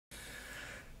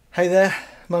Hey there,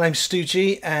 my name's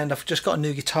Stugio and I've just got a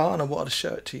new guitar and I wanted to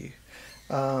show it to you.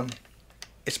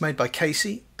 It's made by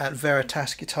Casey at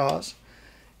Veritas Guitars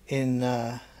in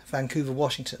Vancouver,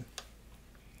 Washington,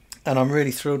 and I'm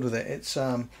really thrilled with it. It's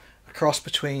a cross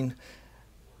between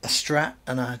a Strat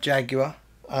and a Jaguar.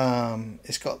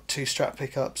 It's got two Strat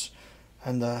pickups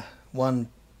and the one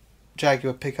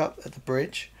Jaguar pickup at the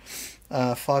bridge,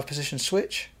 5-position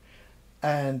switch,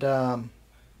 and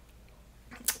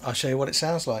I'll show you what it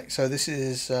sounds like. So this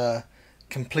is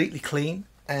completely clean,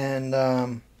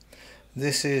 and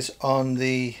this is on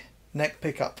the neck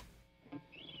pickup.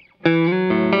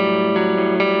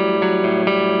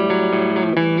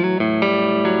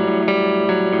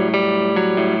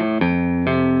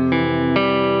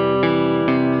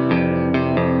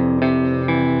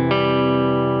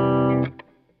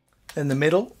 In the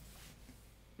middle.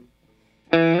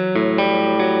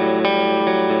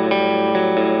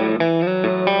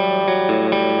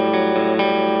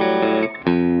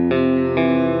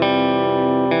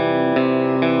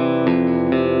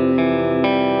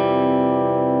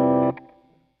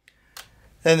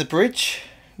 Then the bridge,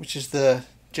 which is the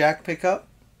jack pickup.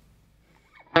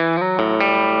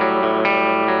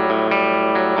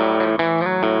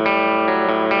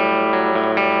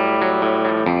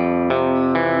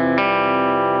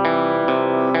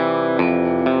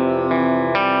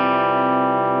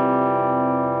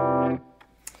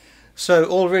 So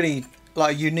all really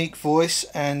like a unique voice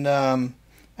and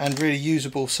really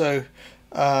usable. So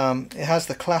it has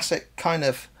the classic kind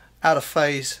of out of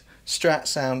phase Strat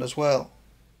sound as well.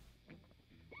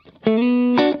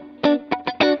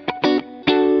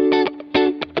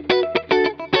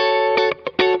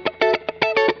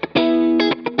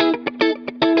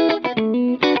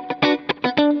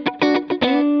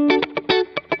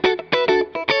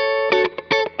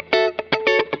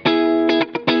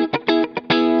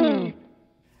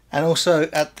 And also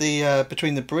at the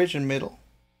between the bridge and middle.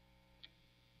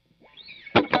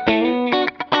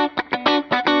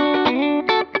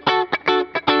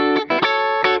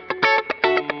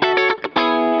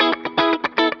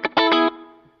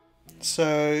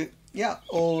 So yeah,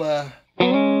 all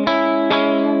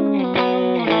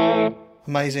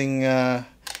amazing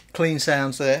clean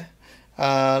sounds there.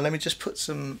 Let me just put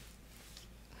some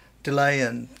delay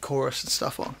and chorus and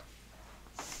stuff on.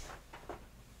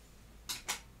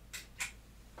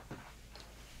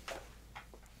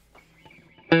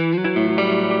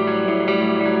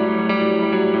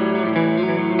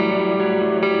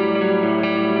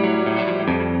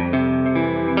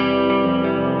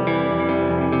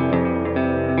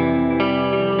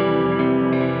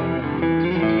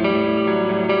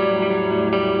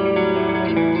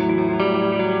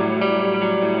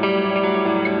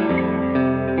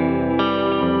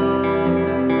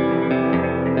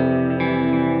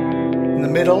 In the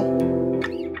middle.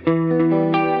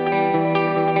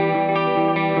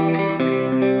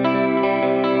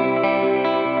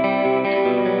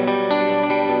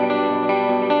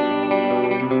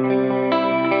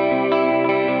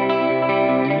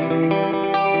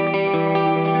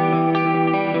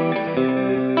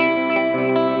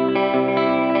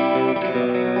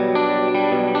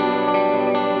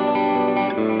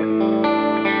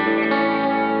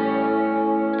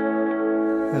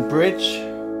 The bridge.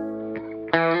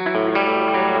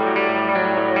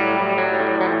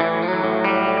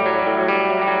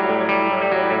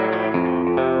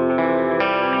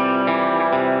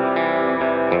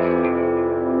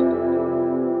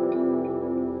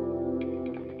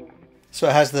 So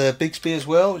it has the Bigsby as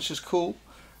well, which is cool.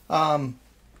 And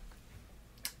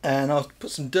I'll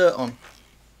put some dirt on.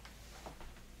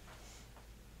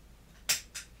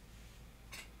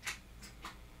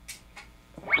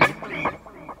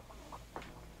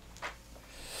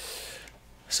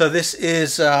 So this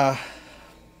is a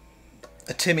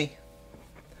Timmy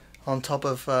on top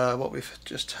of what we've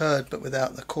just heard, but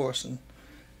without the chorus and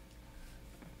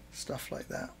stuff like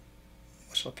that.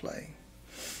 What shall I play?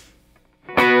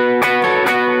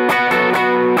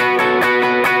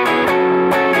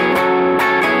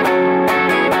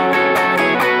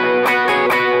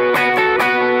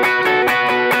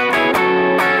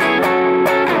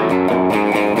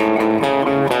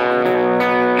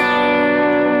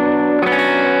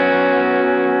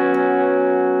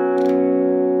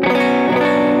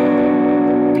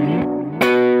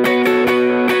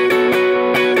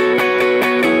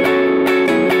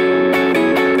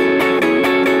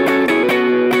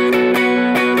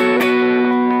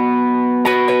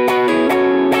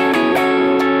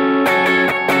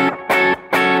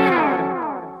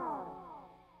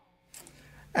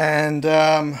 And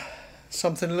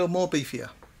something a little more beefier.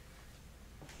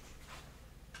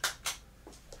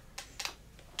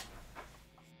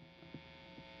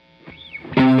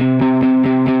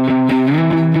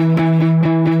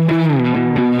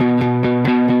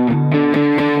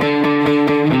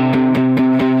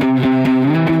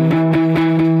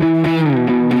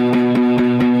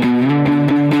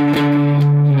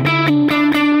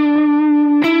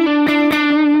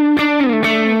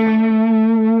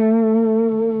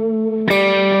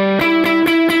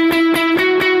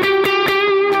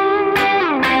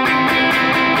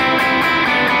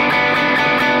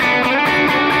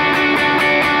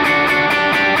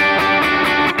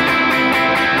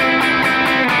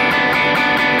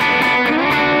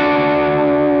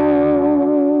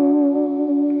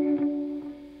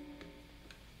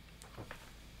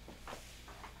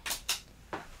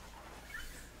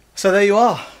 So there you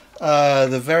are,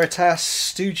 the Veritas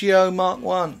Stugio Mk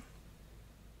I.